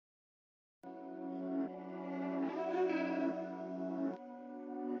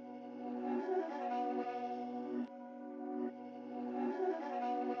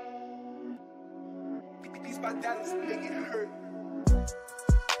my daddy's make it hurt.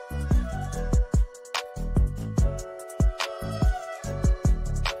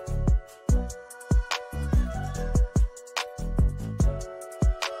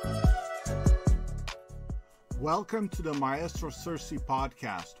 Welcome to the Maestro Sersea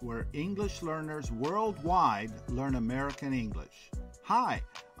podcast, where English learners worldwide learn American English. Hi,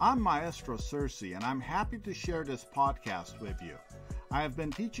 I'm Maestro Sersea, and I'm happy to share this podcast with you. I have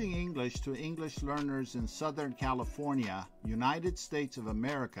been teaching English to English learners in Southern California, United States of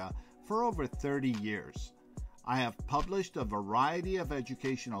America, for over 30 years. I have published a variety of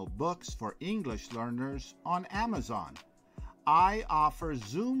educational books for English learners on Amazon. I offer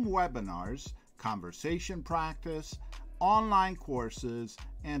Zoom webinars, conversation practice, online courses,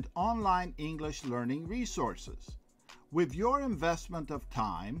 and online English learning resources. With your investment of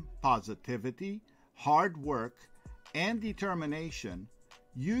time, positivity, hard work, and determination,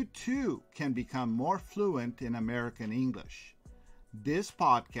 you too can become more fluent in American English. This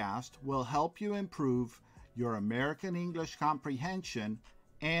podcast will help you improve your American English comprehension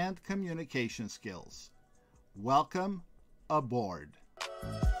and communication skills. Welcome aboard.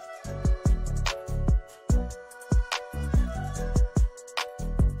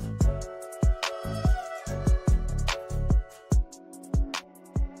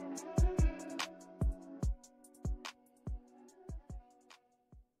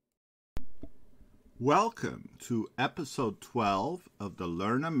 Welcome to episode 12 of the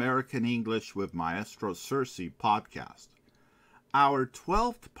Learn American English with Maestro Sersea podcast. Our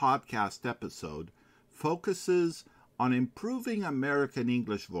 12th podcast episode focuses on improving American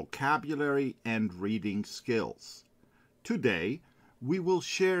English vocabulary and reading skills. Today, we will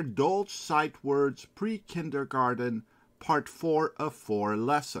share Dolch Sight Words Pre-Kindergarten Part 4 of 4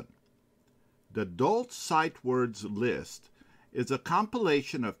 lesson. The Dolch Sight Words list is a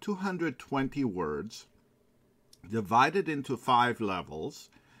compilation of 220 words divided into 5 levels,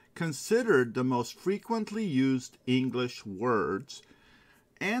 considered the most frequently used English words,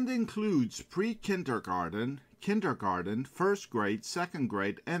 and includes pre-kindergarten, kindergarten, first grade, second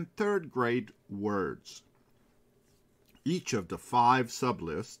grade, and third grade words. Each of the 5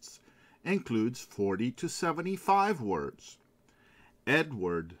 sublists includes 40 to 75 words.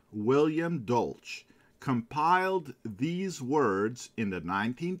 Edward William Dolch compiled these words in the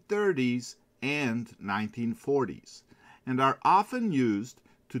 1930s and 1940s and are often used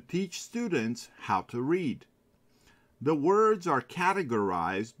to teach students how to read. The words are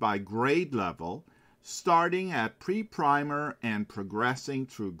categorized by grade level, starting at pre-primer and progressing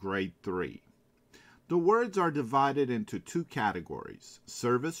through grade 3. The words are divided into 2 categories: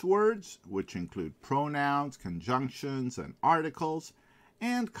 service words, which include pronouns, conjunctions, and articles,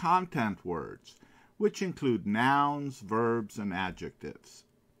 and content words, which include nouns, verbs, and adjectives.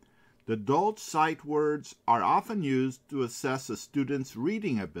 The Dolch Sight Words are often used to assess a student's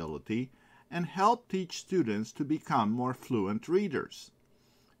reading ability and help teach students to become more fluent readers.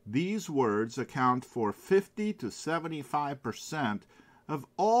 These words account for 50 to 75% of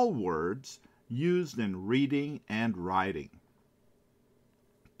all words used in reading and writing.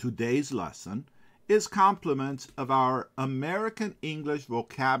 Today's lesson is compliments of our American English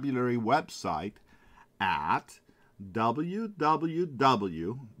vocabulary website at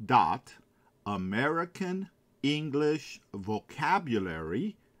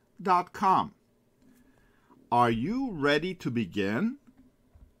www.americanenglishvocabulary.com. Are you ready to begin?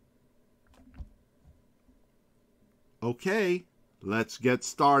 Okay, let's get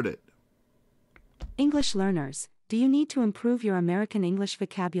started. English learners, do you need to improve your American English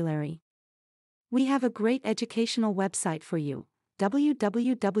vocabulary? We have a great educational website for you: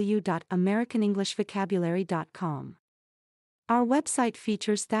 www.americanenglishvocabulary.com. Our website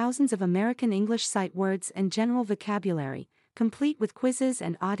features thousands of American English sight words and general vocabulary, complete with quizzes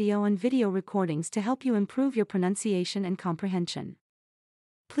and audio and video recordings to help you improve your pronunciation and comprehension.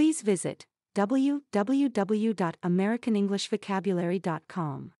 Please visit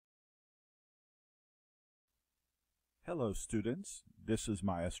www.americanenglishvocabulary.com. Hello students, this is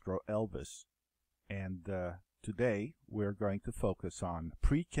Maestro Elvis, and today we're going to focus on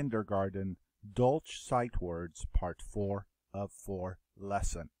Pre-Kindergarten Dolch Sight Words Part 4 of 4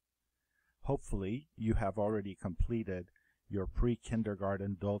 lesson. Hopefully you have already completed your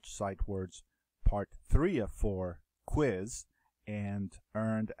Pre-Kindergarten Dolch Sight Words Part 3 of 4 quiz and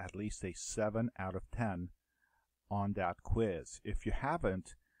earned at least a 7 out of 10 on that quiz. If you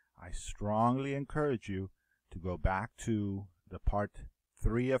haven't, I strongly encourage you to go back to the Part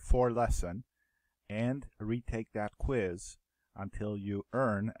 3 of 4 lesson and retake that quiz until you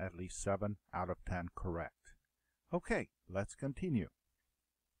earn at least 7 out of 10 correct. Okay, let's continue.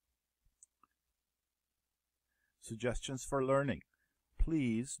 Suggestions for learning.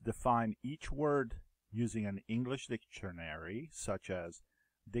 Please define each word using an English dictionary, such as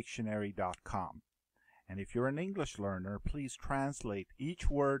dictionary.com. And if you're an English learner, please translate each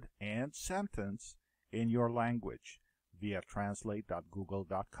word and sentence in your language via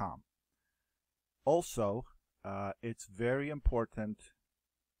translate.google.com. Also, it's very important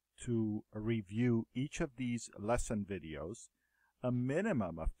to review each of these lesson videos a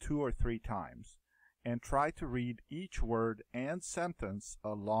minimum of 2 or 3 times and try to read each word and sentence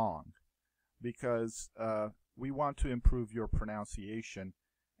along, because we want to improve your pronunciation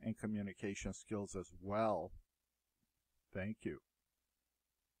and communication skills as well. Thank you.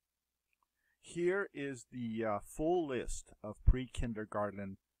 Here is the full list of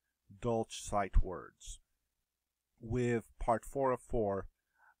pre-kindergarten Dolch sight words with part 4 of 4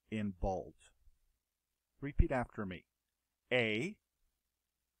 in bold. Repeat after me. A,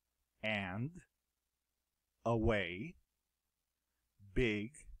 and, away,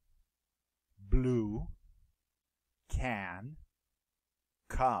 big, blue, can,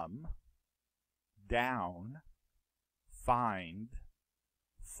 come, down, find,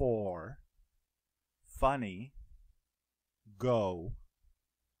 for, funny, go,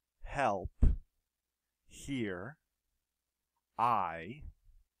 help, here, I,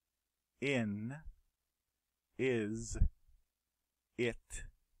 in, is, it,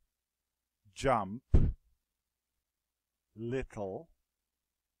 jump, little,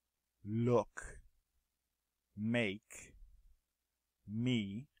 look, make,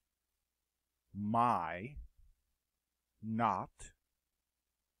 me, my, not,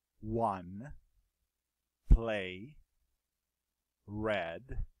 one, play,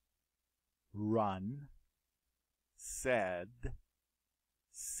 read, run, said,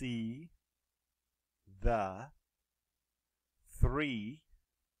 see, the, 3,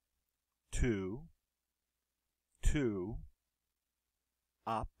 2,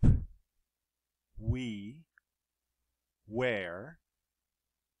 up, we, where,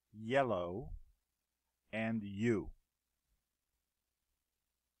 yellow, and you.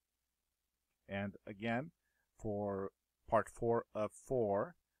 And again, for part 4 of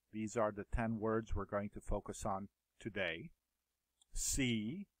 4, these are the 10 words we're going to focus on today.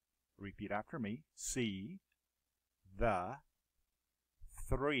 See, repeat after me, see, the,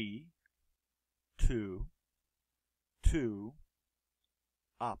 3, 2,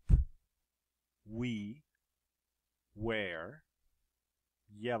 up, we, where,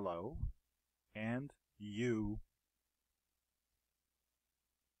 yellow, and you.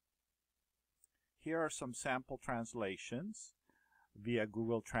 Here are some sample translations via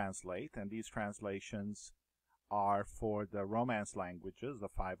Google Translate, and these translations are for the Romance languages, the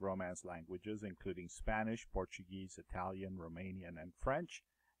 5 Romance languages, including Spanish, Portuguese, Italian, Romanian, and French.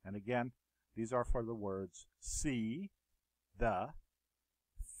 And again, these are for the words see, the,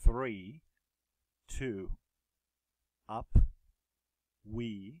 3, 2, up,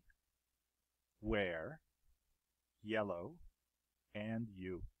 we, where, yellow, and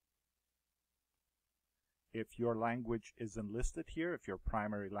you. If your language is enlisted here, if your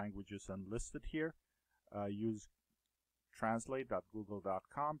primary language is enlisted here, use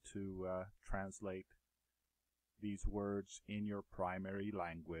translate.google.com to translate these words in your primary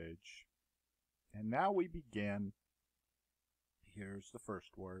language. And now we begin. Here's the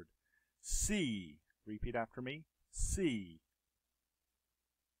first word. See. Repeat after me. See.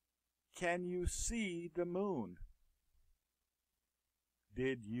 Can you see the moon?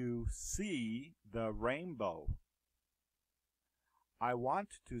 Did you see the rainbow? I want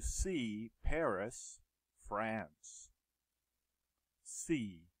to see Paris, France.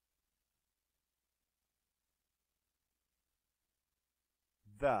 See.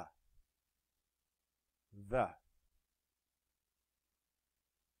 The.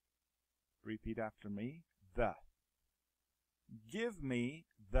 Repeat after me. The. Give me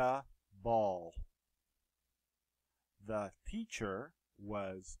the ball. The teacher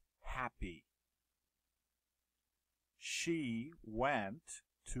was happy. She went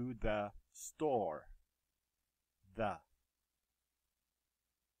to the store. The.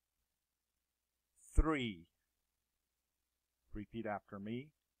 3. Repeat after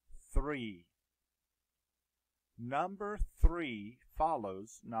me. 3. Number 3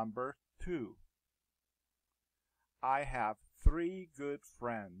 follows number 2. I have 3 good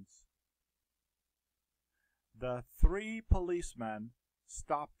friends. The 3 policemen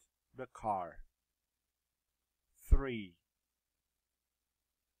stopped the car. 3.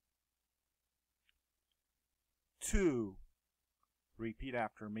 2. Repeat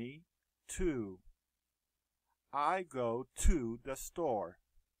after me. 2. I go to the store.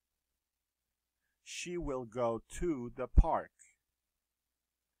 She will go to the park.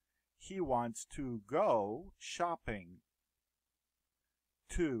 He wants to go shopping.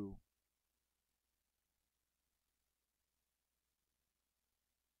 2.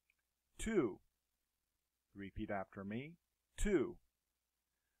 2. Repeat after me. 2.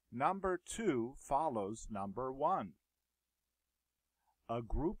 Number 2 follows number 1. A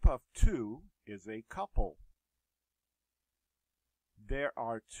group of 2 is a couple. There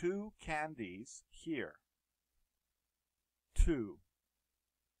are 2 candies here. 2.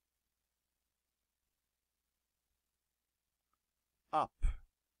 Up.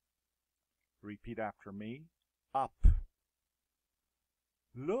 Repeat after me. Up.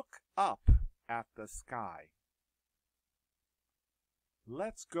 Look up at the sky.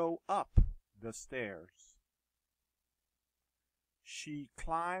 Let's go up the stairs. She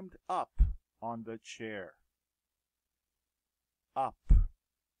climbed up on the chair. Up.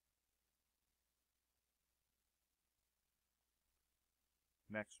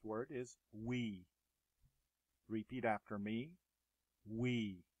 Next word is we. Repeat after me.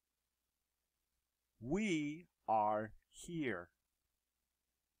 We. We are here.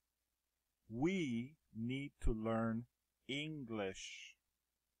 We need to learn English.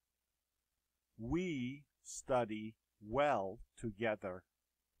 We study well together.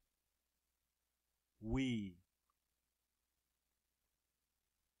 We.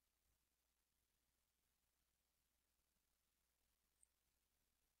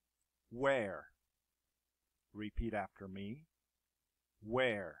 Where. Repeat after me.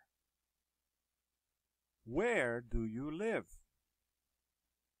 Where. Where do you live?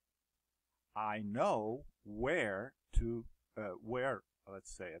 I know where to,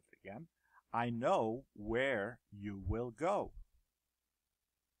 let's say it again. I know where you will go.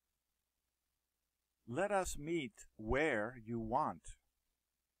 Let us meet where you want.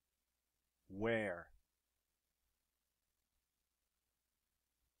 Where.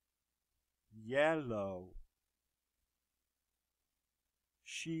 Yellow.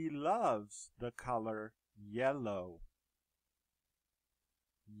 She loves the color yellow.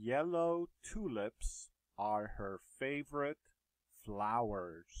 Yellow tulips are her favorite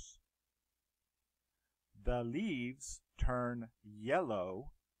flowers. The leaves turn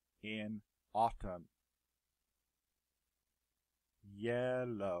yellow in autumn.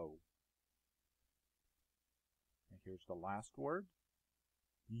 Yellow. And here's the last word.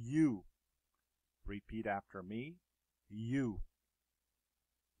 You. Repeat after me. You.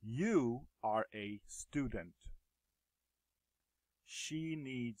 You are a student. She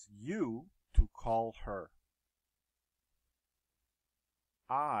needs you to call her.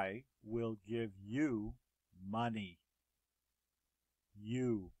 I will give you money.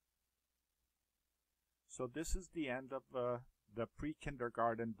 You. So this is the end of the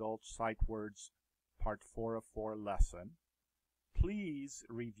pre-kindergarten Dolch sight words part 4 of 4 lesson. Please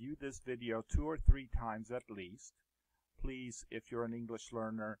review this video 2 or 3 times at least. Please, if you're an English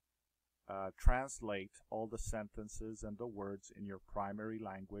learner, translate all the sentences and the words in your primary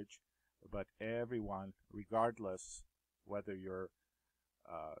language. But everyone, regardless whether you're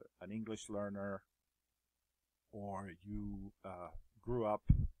an English learner or you grew up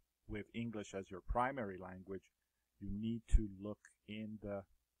with English as your primary language, you need to look in the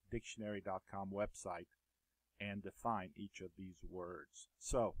dictionary.com website and define each of these words.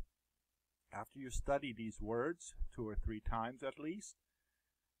 So, after you study these words 2 or 3 times at least,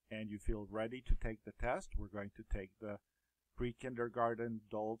 and you feel ready to take the test, we're going to take the pre-kindergarten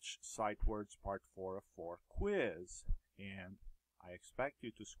Dolch sight words part 4 of 4 quiz. And I expect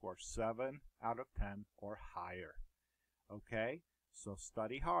you to score 7 out of 10 or higher. Okay? So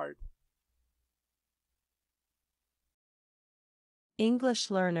study hard. English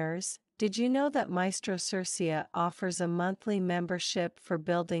learners, did you know that Maestro Sersea offers a monthly membership for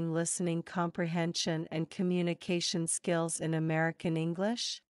building listening comprehension and communication skills in American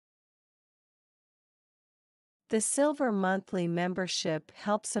English? The Silver Monthly membership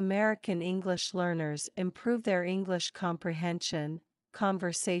helps American English learners improve their English comprehension,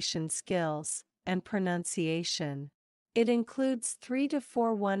 conversation skills, and pronunciation. It includes 3 to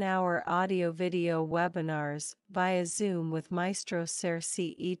 4 one-hour audio-video webinars via Zoom with Maestro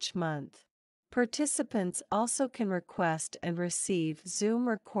Sersea each month. Participants also can request and receive Zoom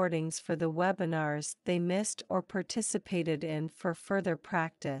recordings for the webinars they missed or participated in for further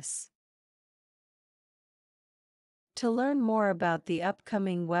practice. To learn more about the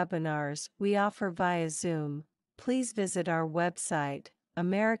upcoming webinars we offer via Zoom, please visit our website,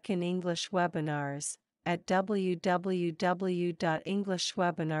 American English Webinars, at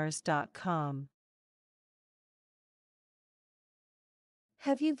www.englishwebinars.com.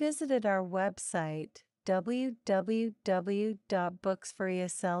 Have you visited our website,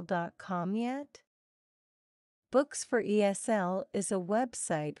 www.booksforesl.com yet? Books for ESL is a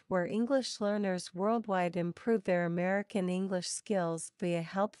website where English learners worldwide improve their American English skills via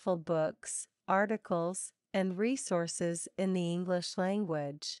helpful books, articles, and resources in the English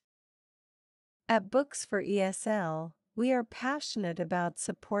language. At Books for ESL, we are passionate about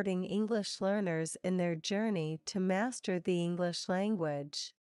supporting English learners in their journey to master the English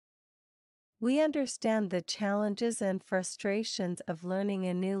language. We understand the challenges and frustrations of learning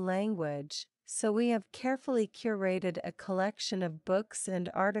a new language, so we have carefully curated a collection of books and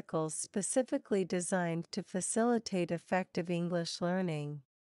articles specifically designed to facilitate effective English learning.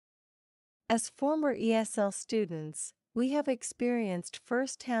 As former ESL students, we have experienced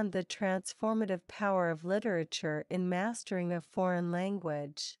firsthand the transformative power of literature in mastering a foreign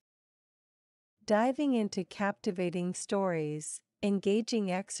language. Diving into captivating stories,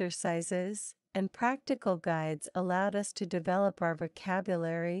 engaging exercises, and practical guides allowed us to develop our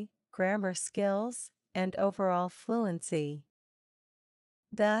vocabulary, grammar skills, and overall fluency.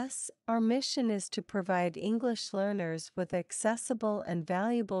 Thus, our mission is to provide English learners with accessible and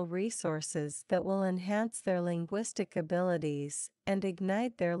valuable resources that will enhance their linguistic abilities and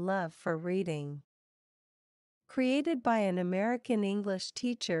ignite their love for reading. Created by an American English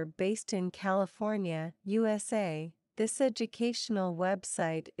teacher based in California, USA, this educational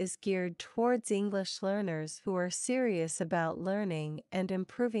website is geared towards English learners who are serious about learning and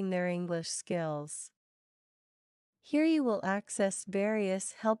improving their English skills. Here you will access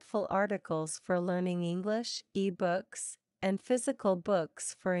various helpful articles for learning English, ebooks, and physical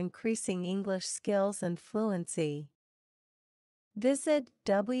books for increasing English skills and fluency. Visit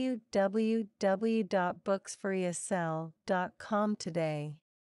www.booksforesl.com today.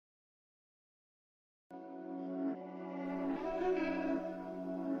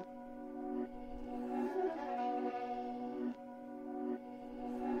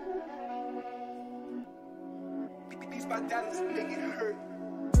 My daddy's making it hurt.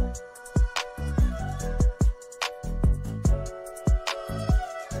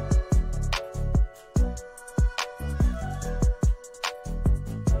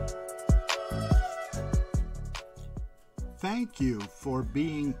 Thank you for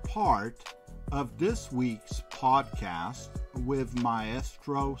being part of this week's podcast with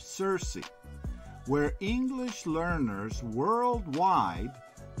Maestro Sersea, where English learners worldwide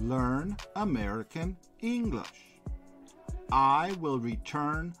learn American English. I will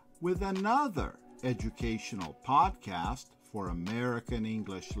return with another educational podcast for American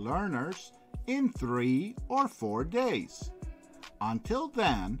English learners in 3 or 4 days. Until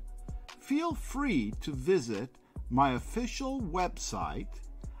then, feel free to visit my official website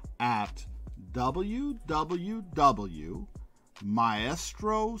at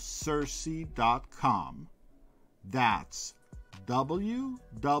www.maestrosersea.com. That's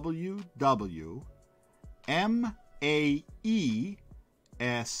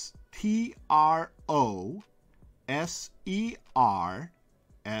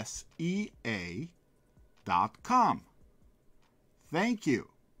Thank you.